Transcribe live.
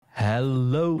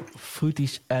Hello,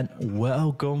 footies, and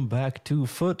welcome back to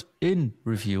Foot in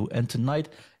Review. And tonight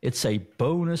it's a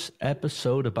bonus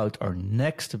episode about our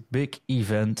next big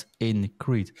event in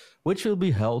Crete, which will be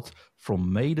held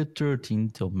from May the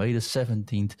 13th till May the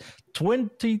 17th,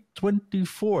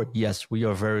 2024. Yes, we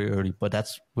are very early, but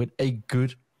that's with a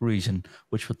good reason,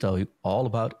 which we'll tell you all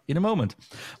about in a moment.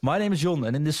 My name is John,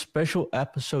 and in this special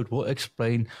episode, we'll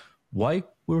explain why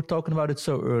we were talking about it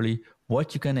so early,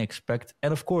 what you can expect,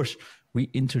 and of course, we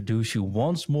introduce you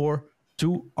once more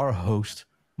to our host,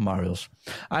 Marius.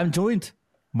 I'm joined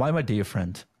by my dear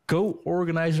friend,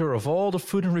 co-organizer of all the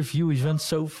Food and Review events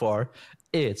so far.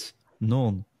 It's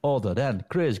none other than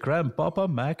Chris Grandpapa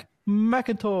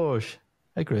McIntosh.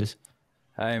 Hey, Chris.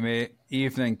 Hi, mate.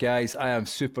 Evening, guys. I am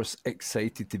super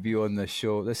excited to be on this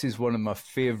show. This is one of my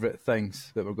favourite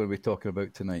things that we're going to be talking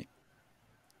about tonight.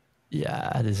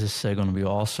 Yeah, this is going to be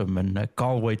awesome, and I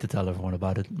can't wait to tell everyone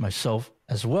about it myself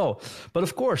as well. But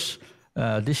of course,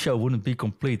 this show wouldn't be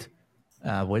complete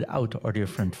without our dear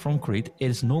friend from Crete.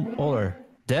 It is none other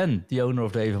than the owner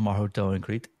of the Avamar Hotel in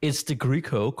Crete. It's the Greek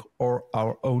Hulk, or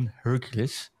our own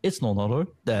Hercules. It's none other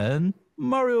than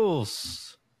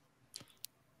Marius.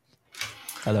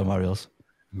 Hello, Marius.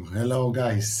 Hello,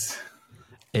 guys.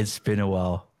 It's been a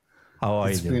while. How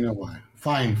are you doing? It's been a while.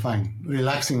 Fine.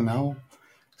 Relaxing now.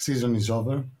 Season is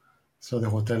over, so the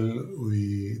hotel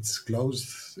it's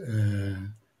closed.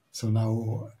 So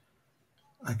now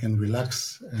I can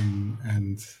relax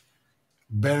and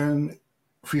burn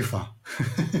FIFA.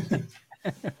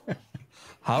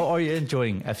 How are you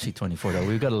enjoying FC24 though?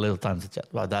 We've got a little time to chat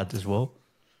about that as well.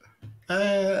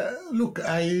 Look,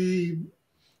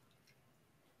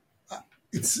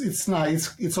 it's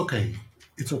nice. It's okay.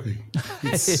 It's okay.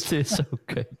 It is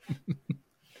okay.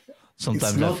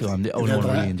 Sometimes I feel I'm the only one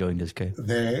really enjoying this game.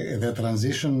 The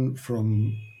transition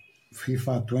from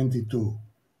FIFA 22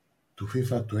 to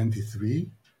FIFA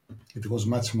 23, it was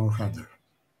much more harder.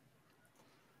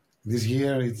 This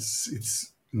year,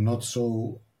 it's not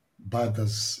so bad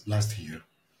as last year.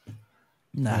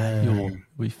 Nah, you will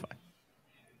be fine.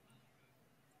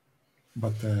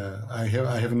 But I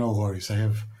have no worries. I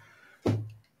have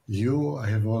you. I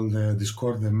have all the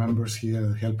Discord, the members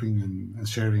here helping and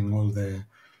sharing all the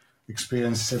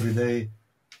experience every day.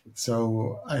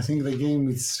 So I think the game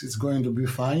it's going to be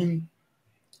fine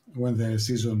when the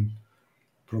season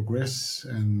progresses,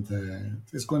 and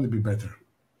it's going to be better.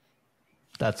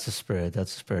 That's the spirit.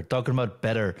 Talking about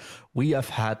better, we have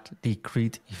had the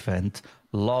Crete event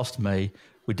last May.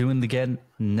 We're doing it again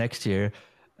next year.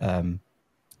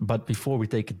 But before we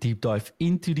take a deep dive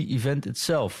into the event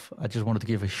itself, I just wanted to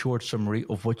give a short summary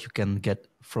of what you can get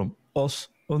from us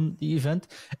on the event.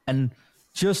 And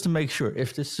just to make sure,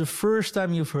 if this is the first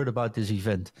time you've heard about this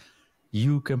event,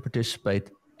 you can participate.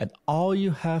 And all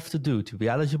you have to do to be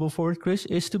eligible for it, Chris,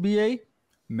 is to be a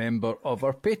member of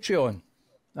our Patreon.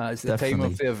 It's the Definitely. time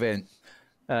of the event.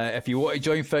 If you want to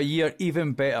join for a year,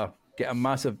 even better. Get a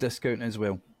massive discount as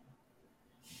well.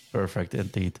 Perfect,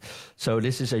 indeed. So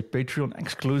this is a Patreon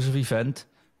exclusive event.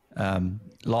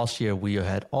 Last year we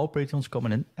had all Patreons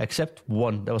coming in, except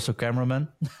one. That was a cameraman.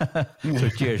 So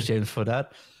cheers, James, for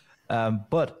that.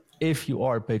 But if you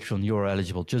are a Patreon, you're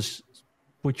eligible. Just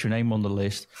put your name on the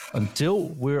list until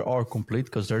we are complete,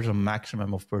 because there's a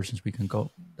maximum of persons we can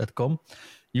that come.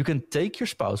 You can take your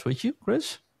spouse with you,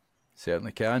 Chris.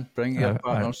 Certainly can. Bring your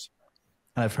partners.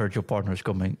 I've heard your partner is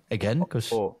coming again,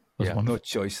 because no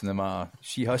choice in the matter.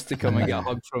 She has to come and get a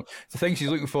hug from. The thing she's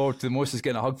looking forward to the most is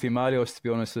getting a hug from Marius, to be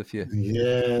honest with you.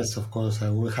 Yes, of course. I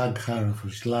will hug her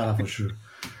Lara for sure.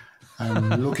 I'm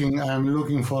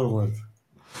looking forward.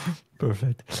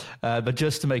 Perfect. But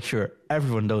just to make sure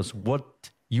everyone knows what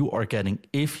you are getting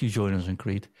if you join us in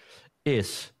Crete,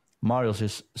 is Marius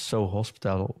is so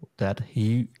hospitable that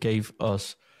he gave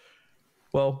us,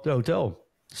 the hotel.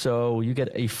 So you get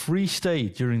a free stay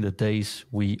during the days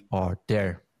we are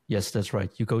there. Yes, that's right.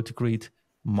 You go to Crete,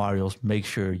 Marius, make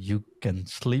sure you can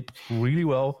sleep really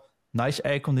well. Nice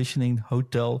air conditioning,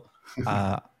 hotel.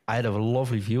 I had a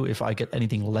lovely view. If I get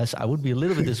anything less, I would be a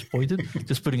little bit disappointed.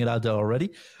 Just putting it out there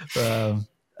already.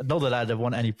 Not that I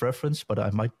want any preference, but I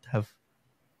might have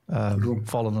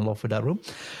fallen in love with that room.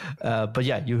 But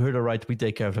yeah, you heard it right. We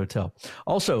take care of the hotel.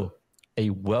 Also, a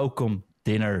welcome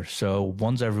dinner. So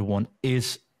once everyone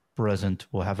is present,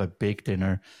 we'll have a big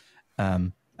dinner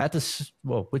at the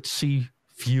with sea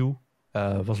view.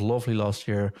 It was lovely last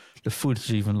year. The food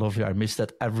is even lovely. I miss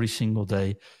that every single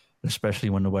day, especially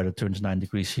when the weather turns 9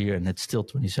 degrees here and it's still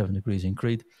 27 degrees in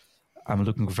Crete. I'm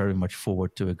looking very much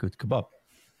forward to a good kebab.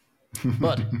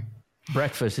 But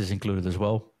breakfast is included as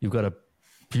well. You've got a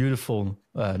beautiful,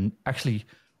 actually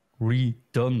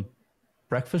redone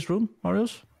breakfast room,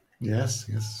 Marius. Yes,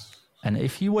 yes. And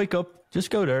if you wake up,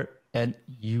 just go there and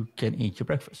you can eat your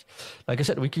breakfast. Like I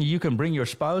said, you can bring your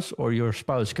spouse or your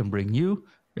spouse can bring you.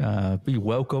 Be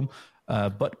welcome.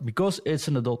 But because it's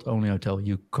an adult-only hotel,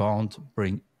 you can't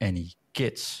bring any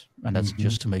kids. And that's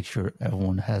just to make sure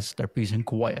everyone has their peace and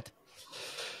quiet.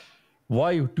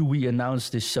 Why do we announce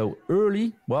this so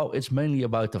early? Well, it's mainly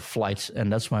about the flights.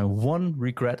 And that's my one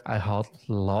regret I had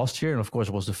last year. And of course,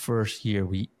 it was the first year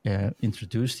we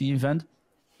introduced the event.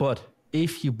 But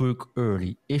if you book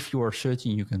early, if you are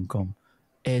certain you can come,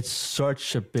 it's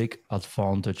such a big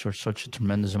advantage or such a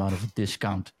tremendous amount of a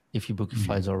discount if you book your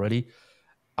flights already.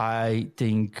 I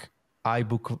think I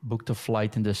booked a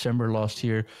flight in December last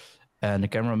year, and the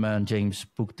cameraman, James,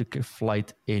 booked the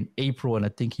flight in April, and I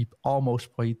think he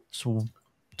almost paid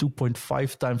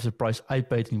 2.5 times the price I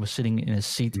paid, and he was sitting in a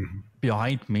seat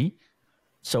behind me.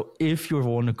 So if you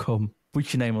want to come,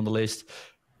 put your name on the list.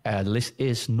 The list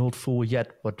is not full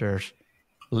yet, but there's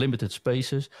limited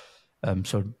spaces.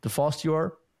 So the faster you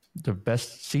are, the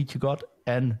best seat you got,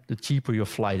 and the cheaper your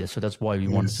flight is. So that's why we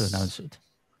wanted to announce it.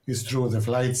 It's true. The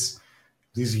flights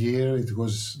this year,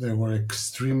 they were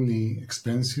extremely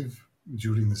expensive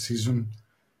during the season.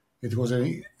 It was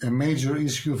a major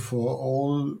issue for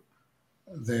all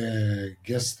the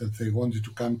guests that they wanted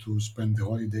to come to spend the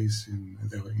holidays in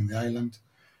the island.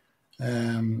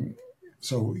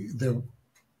 So the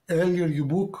earlier you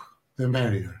book, the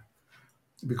merrier,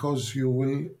 because you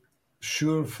will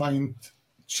sure find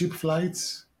cheap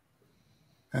flights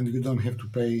and you don't have to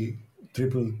pay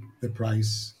triple the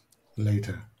price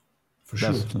later, for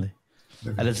sure. Definitely.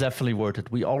 And it's definitely worth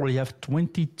it. We already have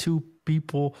 22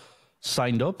 people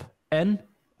signed up, and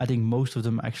I think most of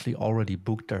them actually already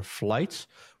booked their flights.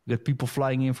 We got people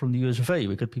flying in from the US of A.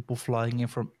 We got people flying in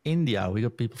from India. We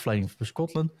got people flying in from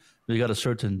Scotland. We got a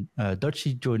certain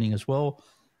Dutchie joining as well.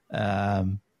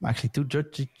 Actually, 2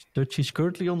 Dutchies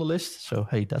currently on the list. So,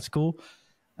 hey, that's cool.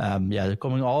 They're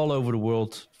coming all over the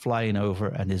world, flying over,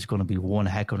 and it's going to be one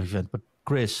heck of an event. But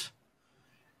Chris,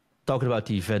 talking about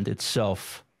the event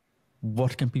itself,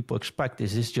 what can people expect?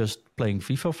 Is this just playing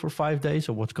FIFA for 5 days,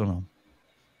 or what's going on?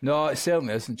 No, it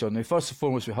certainly isn't, John. Now, first and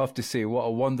foremost, we have to say what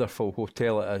a wonderful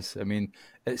hotel it is. I mean,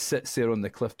 it sits there on the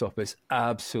cliff top. It's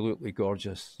absolutely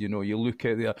gorgeous. You know, you look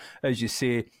out there, as you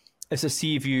say, it's a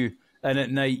sea view, and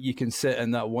at night you can sit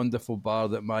in that wonderful bar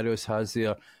that Marius has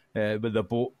there with the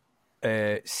boat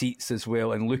seats as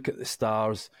well, and look at the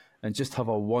stars and just have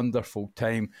a wonderful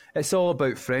time. It's all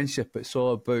about friendship. It's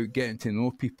all about getting to know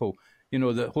people. You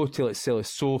know, the hotel itself is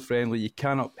so friendly. You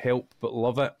cannot help but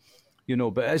love it. You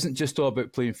know, but it isn't just all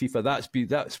about playing FIFA.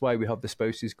 That's why we have the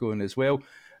spouses going as well.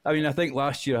 I mean, I think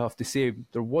last year, I have to say,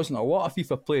 there wasn't a lot of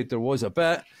FIFA played. There was a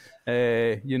bit,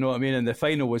 you know what I mean? And the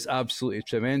final was absolutely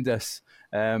tremendous.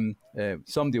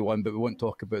 Somebody won, but we won't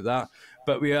talk about that.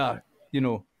 But we are, you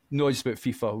know, not just about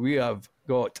FIFA. We have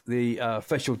got the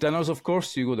official dinners, of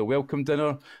course. You go the welcome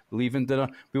dinner, the leaving dinner.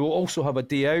 We will also have a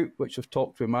day out, which we've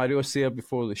talked with Marius there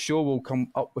before the show. We'll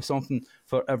come up with something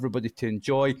for everybody to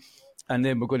enjoy. And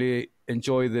then we're going to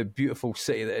enjoy the beautiful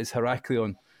city that is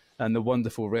Heraklion and the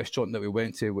wonderful restaurant that we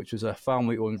went to, which was a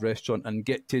family-owned restaurant, and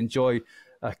get to enjoy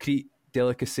a Crete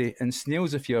delicacy and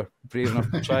snails if you're brave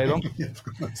enough to try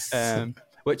them.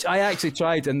 Which I actually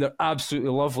tried, and they're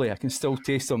absolutely lovely. I can still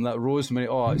taste them, that rosemary.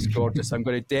 Oh, it's gorgeous. I'm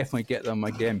going to definitely get them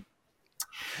again.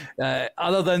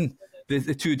 Other than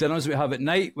the 2 dinners we have at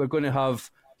night, we're going to have...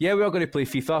 Yeah, we are going to play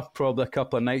FIFA probably a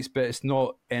couple of nights, but it's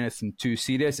not anything too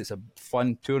serious. It's a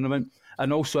fun tournament.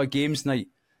 And also a games night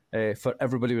for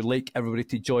everybody. We'd like everybody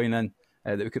to join in,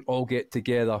 that we can all get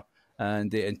together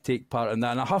and take part in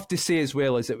that. And I have to say as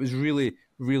well, as it was really,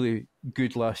 really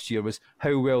good last year, was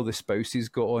how well the spouses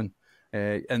got on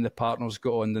and the partners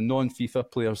got on. The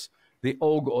non-FIFA players, they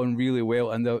all got on really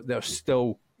well, and they're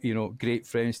still, you know, great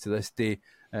friends to this day.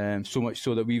 So much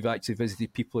so that we've actually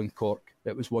visited people in Cork.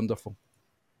 It was wonderful.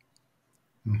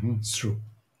 Mm-hmm. It's true.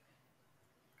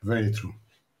 Very true.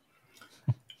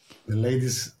 The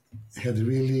ladies had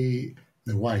really,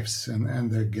 the wives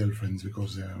and their girlfriends,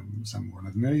 because some were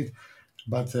not married,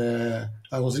 but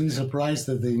I was really surprised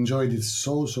that they enjoyed it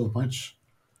so much,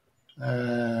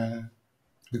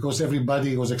 because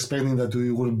everybody was expecting that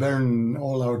we will burn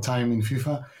all our time in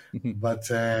FIFA, but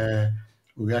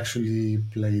we actually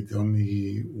played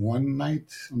only one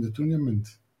night on the tournament,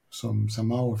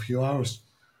 a few hours.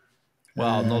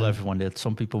 Well, not everyone did.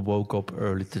 Some people woke up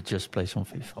early to just play some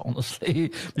FIFA, honestly,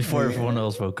 before everyone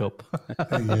else woke up.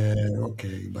 Yeah,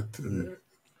 okay, but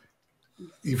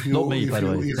if you not me, by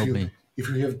the way, not me. If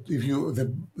you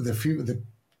the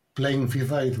playing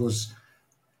FIFA, it was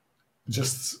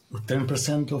just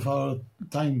 10% of our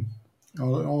time.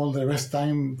 all the rest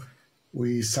time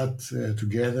we sat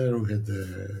together. We had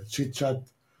chit chat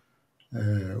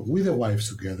with the wives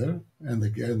together and the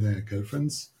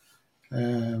girlfriends,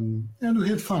 and we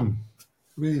had fun,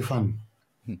 really fun.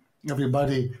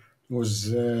 Everybody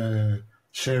was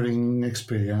sharing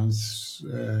experience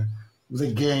with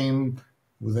the game,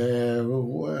 with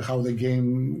how the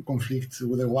game conflicts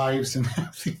with the wives and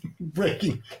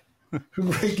everything,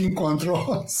 breaking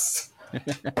controls.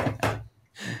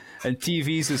 And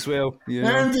TVs as well.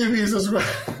 And TVs as well.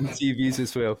 And TVs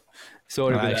as well.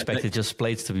 Sorry, I expected just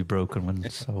plates to be broken when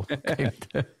so came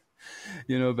to.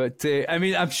 But I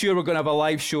mean, I'm sure we're going to have a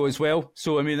live show as well.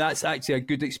 So I mean, that's actually a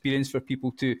good experience for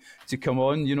people to come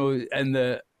on. And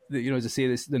the as I say,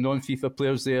 the non-FIFA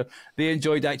players there, they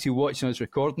enjoyed actually watching us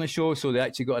recording the show, so they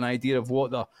actually got an idea of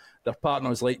what their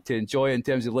partners like to enjoy in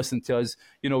terms of listening to us.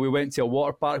 We went to a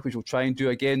water park, which we'll try and do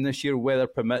again this year, weather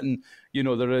permitting.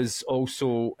 There is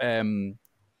also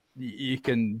you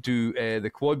can do the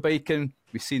quad biking.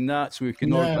 We've seen that, so we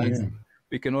can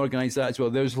organise that as well.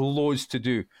 There's loads to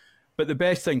do. But the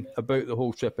best thing about the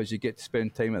whole trip is you get to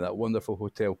spend time at that wonderful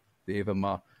hotel, the Eva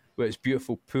Mar, where it's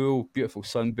beautiful pool, beautiful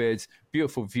sunbeds,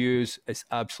 beautiful views. It's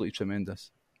absolutely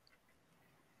tremendous.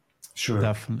 Sure.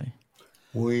 Definitely.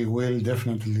 We will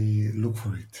definitely look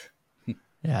for it.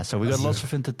 Yeah, so we got lots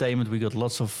of entertainment. We got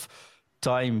lots of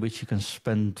time which you can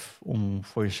spend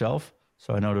for yourself.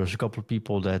 So I know there's a couple of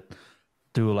people that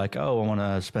do like, I want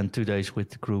to spend 2 days with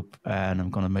the group and I'm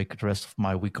going to make the rest of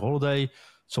my week holiday.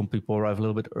 Some people arrive a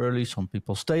little bit early. Some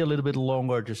people stay a little bit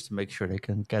longer just to make sure they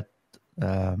can get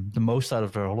the most out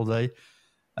of their holiday.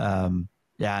 And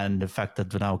the fact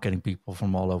that we're now getting people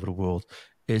from all over the world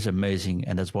is amazing.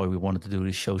 And that's why we wanted to do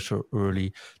this show so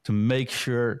early, to make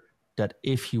sure that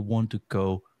if you want to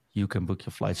go, you can book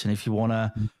your flights. And if you want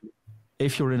to,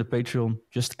 if you're in the Patreon,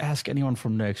 just ask anyone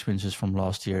from their experiences from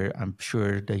last year. I'm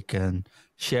sure they can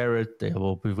share it. They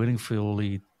will be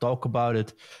willingly talk about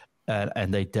it.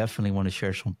 And they definitely want to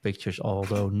share some pictures,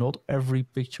 although not every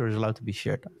picture is allowed to be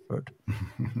shared, I've heard.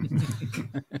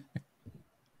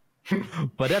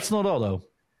 But that's not all, though.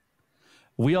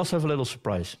 We also have a little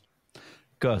surprise.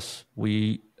 Because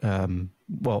the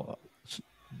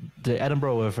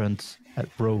Edinburgh event,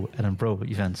 Edinburgh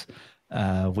events,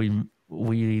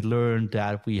 we learned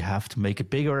that we have to make it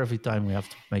bigger every time. We have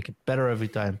to make it better every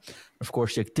time. Of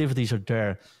course, the activities are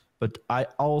there. But I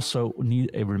also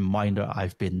need a reminder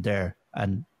I've been there.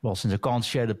 And, since I can't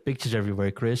share the pictures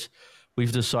everywhere, Chris,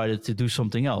 we've decided to do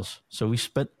something else. So we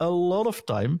spent a lot of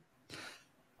time,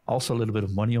 also a little bit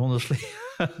of money, honestly,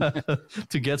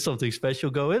 to get something special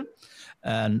going.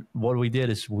 And what we did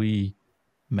is we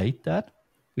made that.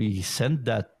 We sent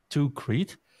that to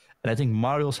Crete. And I think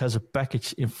Marius has a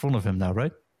package in front of him now,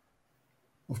 right?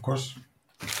 Of course.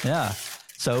 Yeah.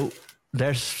 So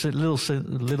there's a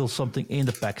little something in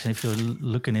the packs. And if you're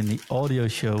looking in the audio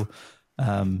show,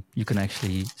 you can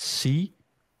actually see,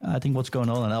 I think, what's going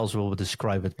on, and else will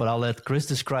describe it. But I'll let Chris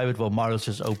describe it while Marius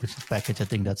just opens the package. I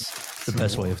think that's the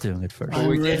best way of doing it first. I'm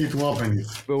ready to open it.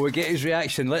 Well, we'll get his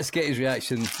reaction. Let's get his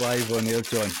reaction live on air,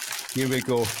 John. Here we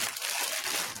go.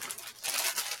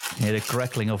 Hear the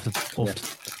crackling of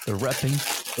the wrapping.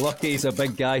 Lucky he's a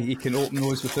big guy. He can open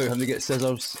those without having to get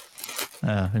scissors.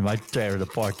 He might tear it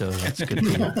apart, though. That's good.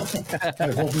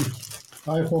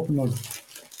 I hope not.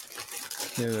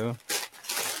 There we go.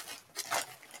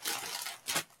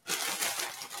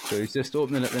 So he's just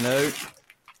opening it now.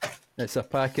 It's a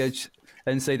package.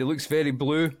 Inside it looks very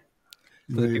blue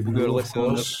for the people who are listening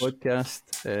on the podcast.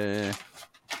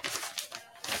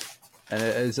 And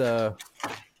it is a...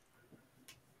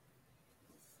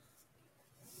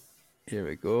 Here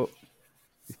we go.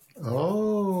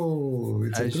 Oh,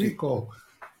 it's a Trico.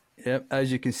 Yep,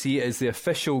 as you can see, it's the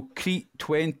official Crete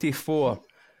 24.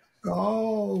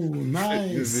 Oh,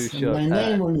 nice. Shirt. My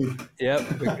name on it.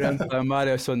 Yep, with Grandpa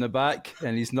Marius on the back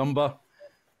and his number.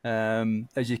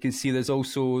 As you can see, there's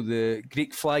also the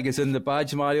Greek flag is in the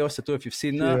badge, Marius. I don't know if you've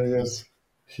seen that. Here, yes.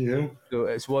 Here. So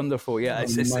it's wonderful. Yeah,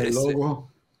 it's logo.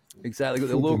 Exactly, got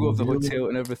the logo of the hotel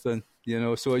and everything.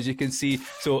 So as you can see,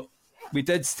 we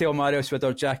did tell Marius we had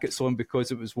our jackets on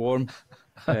because it was warm.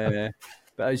 But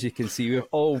as you can see, we're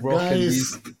all rocking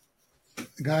these.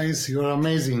 Guys, you're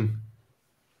amazing.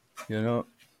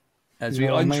 As we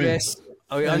undress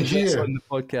on the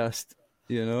podcast,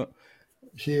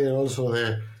 Here also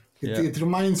it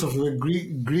reminds of the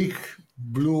Greek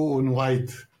blue and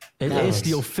white. It is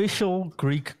the official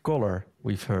Greek color,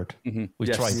 we've heard. Mm-hmm. We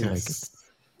tried to make it.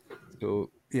 So,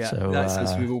 that's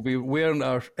as we will be wearing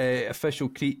our official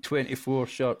Crete 24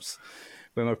 shirts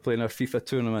when we're playing our FIFA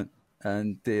tournament.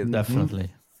 And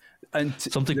definitely. And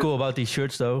something cool about these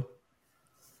shirts, though.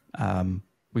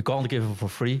 We can't give them for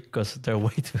free because they're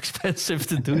way too expensive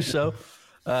to do so.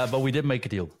 But we did make a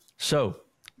deal. So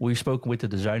we spoke with the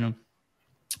designer,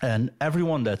 and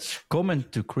everyone that's coming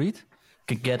to Crete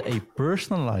can get a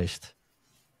personalized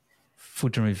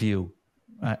Food and Review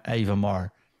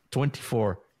Avamar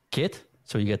 24 kit.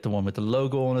 So you get the one with the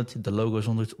logo on it, the logos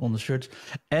on the shirts,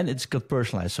 and it's got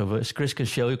personalized. So as Chris can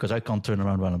show you, because I can't turn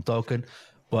around when I'm talking,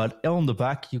 but on the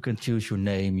back you can choose your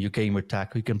name, your gamer tag.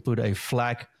 You can put a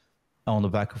flag on the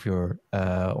back of your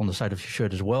on the side of your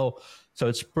shirt as well. So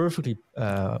it's perfectly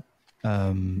and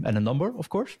a number, of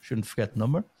course. Shouldn't forget the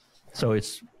number. So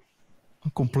it's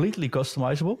completely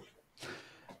customizable.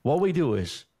 What we do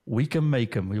is we can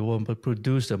make them, we will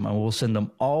produce them, and we'll send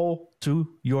them all to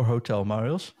your hotel,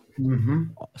 Marius. Mm-hmm.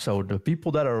 So the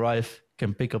people that arrive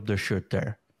can pick up their shirt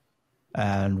there.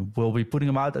 And we'll be putting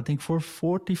them out, I think, for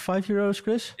 45 euros,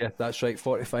 Chris? Yeah, that's right,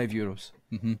 45 euros.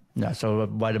 Mm-hmm. Yeah, so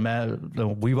by the man,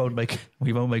 we won't make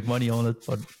money on it,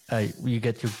 but hey, you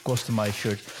get your customized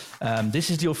shirt. This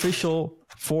is the official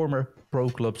former Pro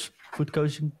Clubs food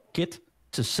coaching kit.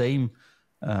 It's the same.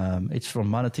 It's from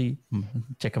Manatee.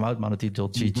 Check them out,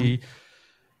 manatee.gg.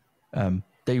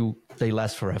 They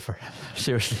last forever.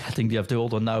 Seriously, I think they have the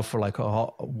old one now for like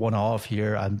 1.5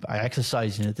 years. I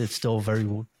exercise in it. It's still very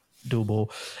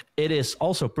doable. It is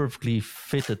also perfectly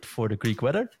fitted for the Greek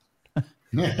weather.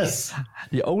 Yes.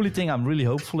 The only thing I'm really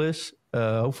hopeful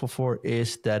for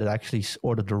is that it actually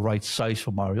ordered the right size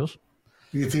for Marius.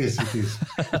 It is.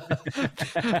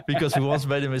 Because we once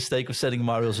made a mistake of sending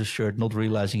Marius a shirt, not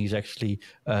realizing he's actually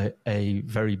a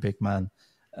very big man,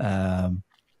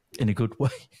 in a good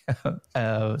way.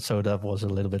 So that was a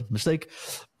little bit of a mistake,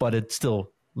 but it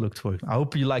still looked working. I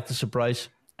hope you like the surprise,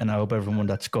 and I hope everyone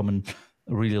that's coming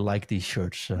really like these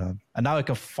shirts. And now I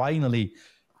can finally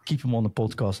keep them on the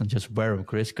podcast and just wear them,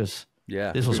 Chris, because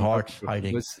this was hard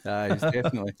hiding. It's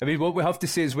definitely. I mean, what we have to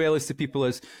say as well as to people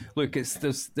is, look,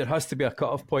 there has to be a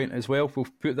cut-off point as well. We'll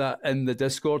put that in the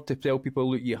Discord to tell people,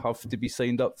 look, you have to be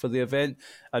signed up for the event,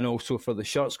 and also for the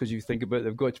shirts, because you think about it,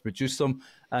 they've got to produce them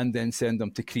and then send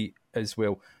them to Crete as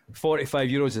well. 45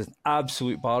 euros is an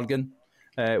absolute bargain.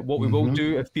 What we will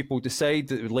do, if people decide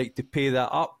that they'd like to pay that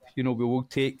up, we will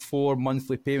take 4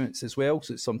 monthly payments as well.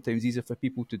 So it's sometimes easier for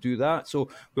people to do that. So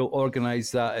we'll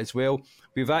organise that as well.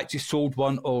 We've actually sold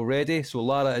one already. So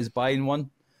Lara is buying one.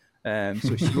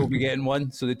 So she will be getting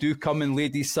one. So they do come in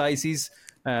ladies' sizes.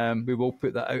 We will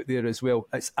put that out there as well.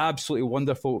 It's absolutely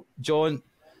wonderful. John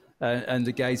and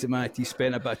the guys at Manatee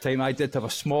spent a bit of time. I did have a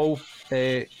small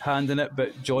hand in it,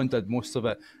 but John did most of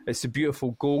it. It's a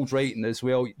beautiful gold writing as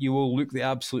well. You will look the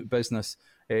absolute business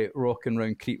rocking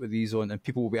around Crete with these on, and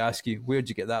people will be asking, where'd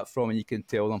you get that from? And you can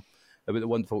tell them about the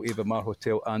wonderful Avamar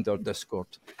Hotel and our Discord.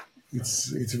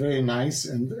 It's very nice,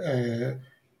 and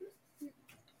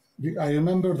I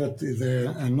remember that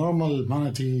a normal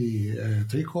Manatee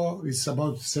tricot is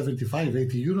about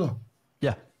 75-80 euro.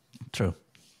 Yeah, true.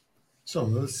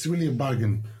 So it's really a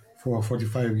bargain for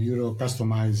 45 euro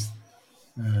customized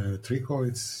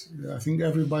tricot. I think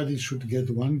everybody should get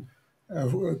one.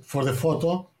 For the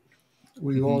photo,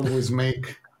 we always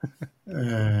make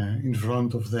in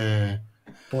front of the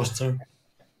poster.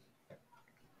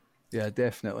 Yeah,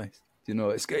 definitely.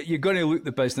 You're going to look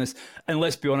the business, and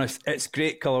let's be honest, it's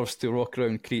great colours to rock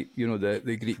around Crete.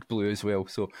 The Greek blue as well.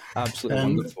 So absolutely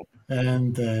wonderful.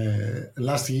 And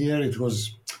last year it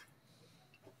was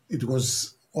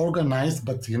organized,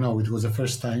 but it was the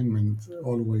first time, and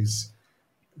always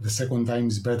the second time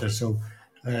is better. So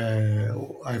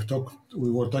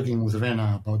we were talking with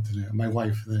Rena about my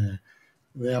wife,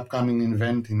 the upcoming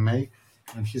event in May,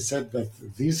 and he said that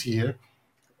this year,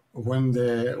 when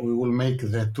we will make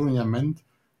the tournament,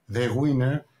 the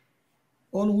winner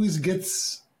always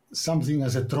gets something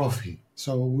as a trophy.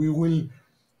 So we will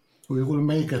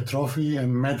make a trophy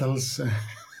and medals.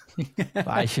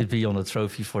 I should be on the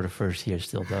trophy for the first year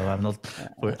still, though. I'm not.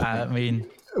 I mean,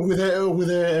 with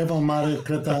the Avamar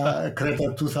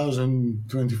Creta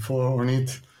 2024 on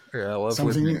it. Yeah,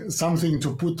 something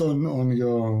to put on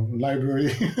your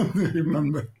library.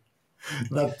 Remember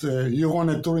that you won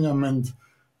a tournament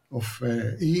of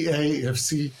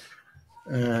EAFC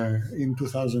in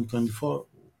 2024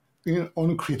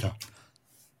 on Creta.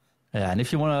 Yeah, and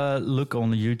if you want to look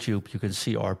on YouTube, you can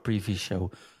see our previous show.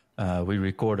 We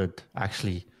recorded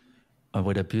actually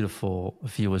with a beautiful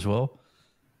view as well.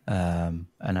 And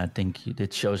I think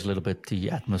it shows a little bit the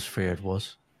atmosphere it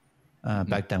was.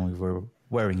 Back then we were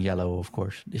wearing yellow, of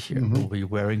course. This year we'll be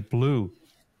wearing blue.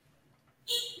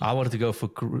 I wanted to go for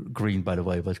green, by the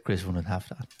way, but Chris wouldn't have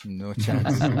that. No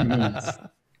chance.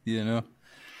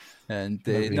 And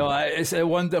it's a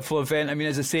wonderful event. I mean,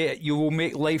 as I say, you will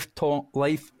make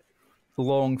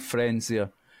lifelong friends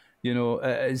there. You know,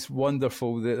 it is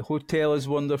wonderful. The hotel is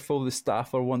wonderful. The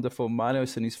staff are wonderful.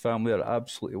 Marius and his family are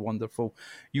absolutely wonderful.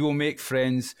 You will make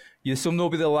friends. This will not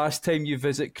be the last time you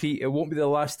visit Crete. It won't be the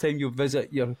last time you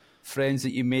visit your friends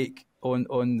that you make on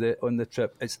the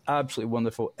trip. It's absolutely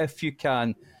wonderful. If you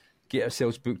can, get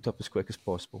yourselves booked up as quick as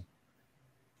possible.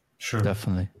 Sure.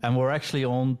 Definitely. And we're actually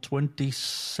on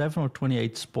 27 or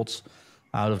 28 spots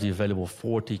out of the available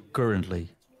 40 currently.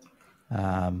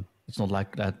 It's not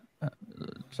like that.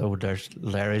 So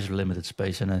there is limited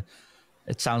space. And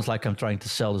it sounds like I'm trying to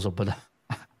sell this up, but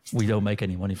we don't make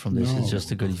any money from this. No, it's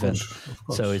just a good event.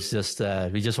 Course. So it's just,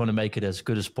 we just want to make it as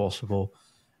good as possible.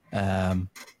 And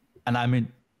I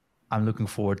mean, I'm looking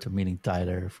forward to meeting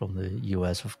Tyler from the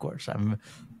US, of course. I'm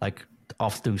like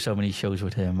off doing so many shows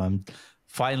with him. I'm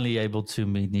finally able to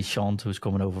meet Nishant, who's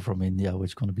coming over from India,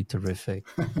 which is going to be terrific.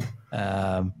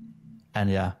 And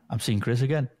yeah, I'm seeing Chris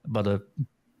again. But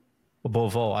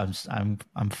above all,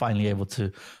 I'm finally able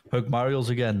to hug Marius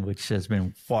again, which has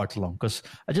been far too long. Because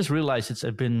I just realized it's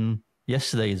been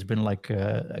like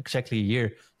exactly a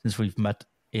year since we've met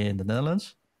in the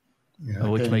Netherlands. Yeah,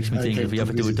 which makes me think if we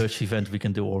ever do a visit. Dutch event, we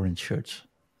can do orange shirts.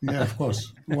 Yeah, of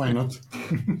course. Why not?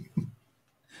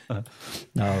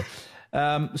 No.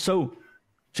 So,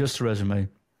 just a resume.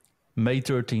 May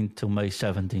 13th till May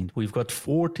 17th. We've got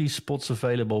 40 spots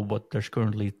available, but there's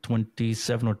currently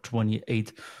 27 or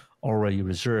 28 already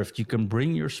reserved. You can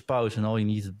bring your spouse, and all you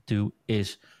need to do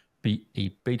is be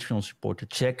a Patreon supporter.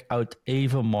 Check out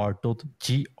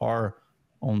avamar.gr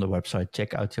on the website.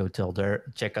 Check out the hotel there.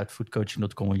 Check out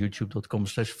foodcoaching.com or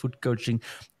youtube.com/foodcoaching.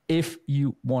 If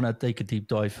you want to take a deep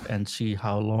dive and see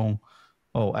how long,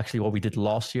 actually what we did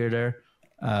last year there.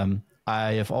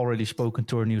 I have already spoken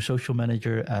to our new social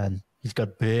manager, and he's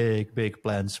got big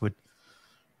plans with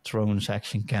drones,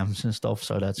 action cams and stuff.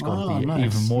 So that's going to be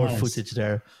even more footage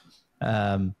there.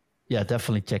 Yeah,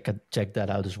 definitely check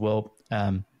that out as well.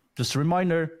 Just a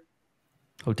reminder,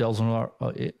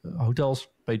 hotels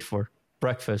paid for,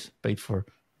 breakfast paid for.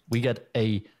 We get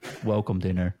a welcome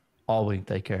dinner. All we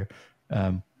take care.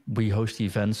 We host the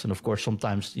events, and of course,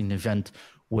 sometimes an event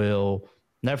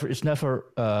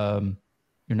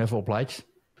you're never obliged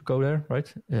to go there,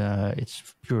 right?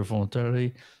 It's pure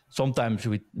voluntarily. Sometimes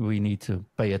we need to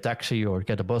pay a taxi or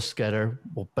get a bus together.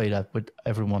 We'll pay that with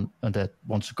everyone that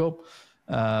wants to go.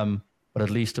 But at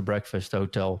least the breakfast, the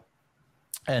hotel,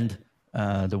 and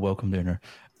the welcome dinner.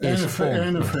 And a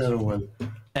farewell.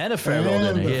 And a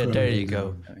farewell dinner. Yeah, there you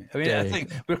go. I mean, I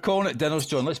think we're calling it dinners,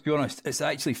 John. Let's be honest. It's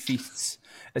actually feasts.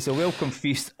 It's a welcome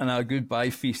feast and a goodbye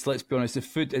feast. Let's be honest. The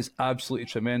food is absolutely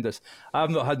tremendous. I've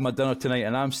not had my dinner tonight,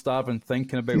 and I'm starving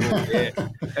thinking about what we ate.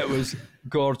 It was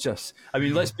gorgeous. I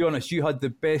mean, let's be honest. You had the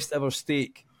best ever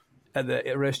steak at the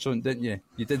restaurant, didn't you?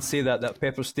 You did say that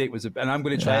pepper steak was, and I'm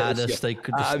going to try it this year.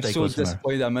 I'm so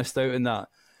disappointed I missed out on that.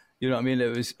 You know what I mean?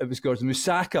 It was gorgeous.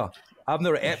 Moussaka. I've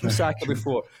never ate moussaka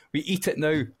before. We eat it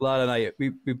now, Lara and I.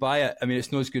 We buy it. I mean,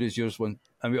 it's not as good as yours one.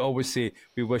 And we always say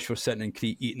we wish we're sitting in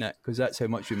Crete eating it, because that's how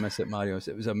much we miss it, Marius.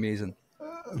 It was amazing.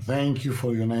 Thank you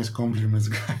for your nice compliments,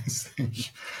 guys. Thank you.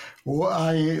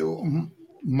 Well,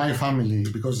 my family,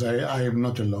 because I am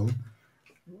not alone,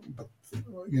 but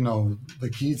you know, the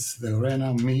kids, the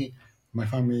Rena, me, my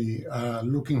family are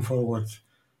looking forward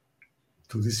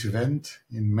to this event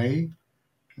in May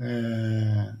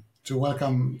to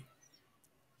welcome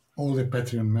all the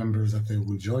Patreon members that they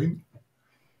will join,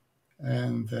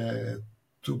 and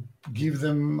to give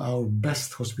them our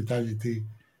best hospitality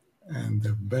and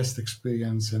the best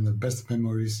experience and the best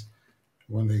memories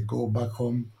when they go back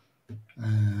home.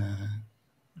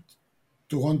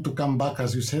 To want to come back,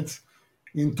 as you said,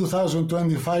 in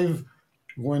 2025,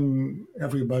 when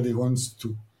everybody wants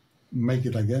to make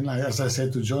it again. As I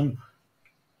said to John,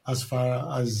 as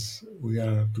far as we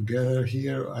are together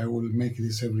here, I will make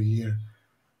this every year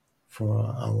for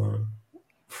our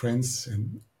friends,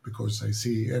 and because I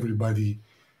see everybody,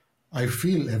 I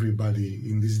feel everybody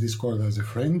in this Discord as a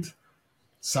friend.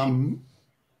 Some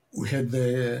we had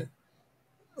the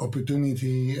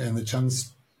opportunity and the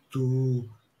chance to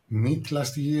meet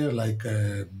last year, like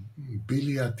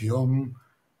Billy, Atiom,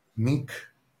 Nick,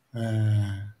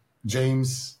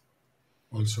 James.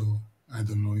 Also, I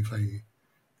don't know if I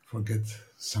forget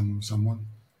someone.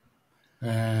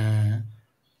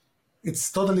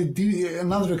 It's totally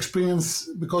another experience,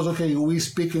 because okay, we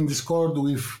speak in Discord,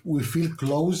 we feel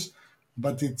close,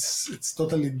 but it's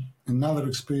totally another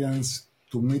experience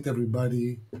to meet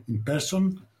everybody in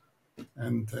person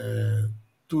and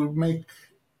to make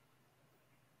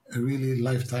a really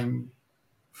lifetime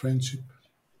friendship.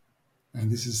 And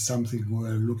this is something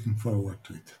we're looking forward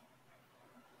to it.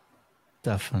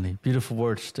 Definitely. Beautiful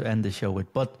words to end the show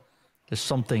with. But there's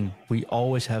something we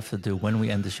always have to do when we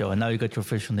end the show. And now you got your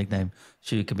official nickname,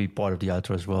 so you can be part of the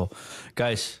outro as well.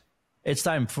 Guys, it's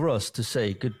time for us to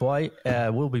say goodbye.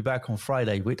 We'll be back on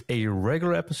Friday with a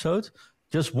regular episode.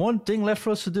 Just one thing left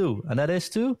for us to do, and that is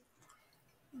to...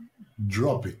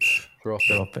 Drop it. Drop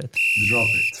it. Drop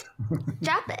it.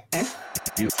 Drop it.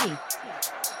 F-U. T.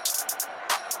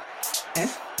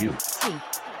 F-U. T.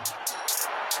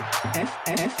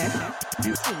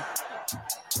 F-F-F-U. T.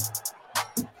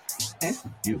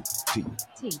 F-U. T.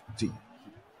 T. T.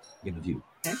 Interview.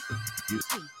 F-U.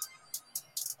 T.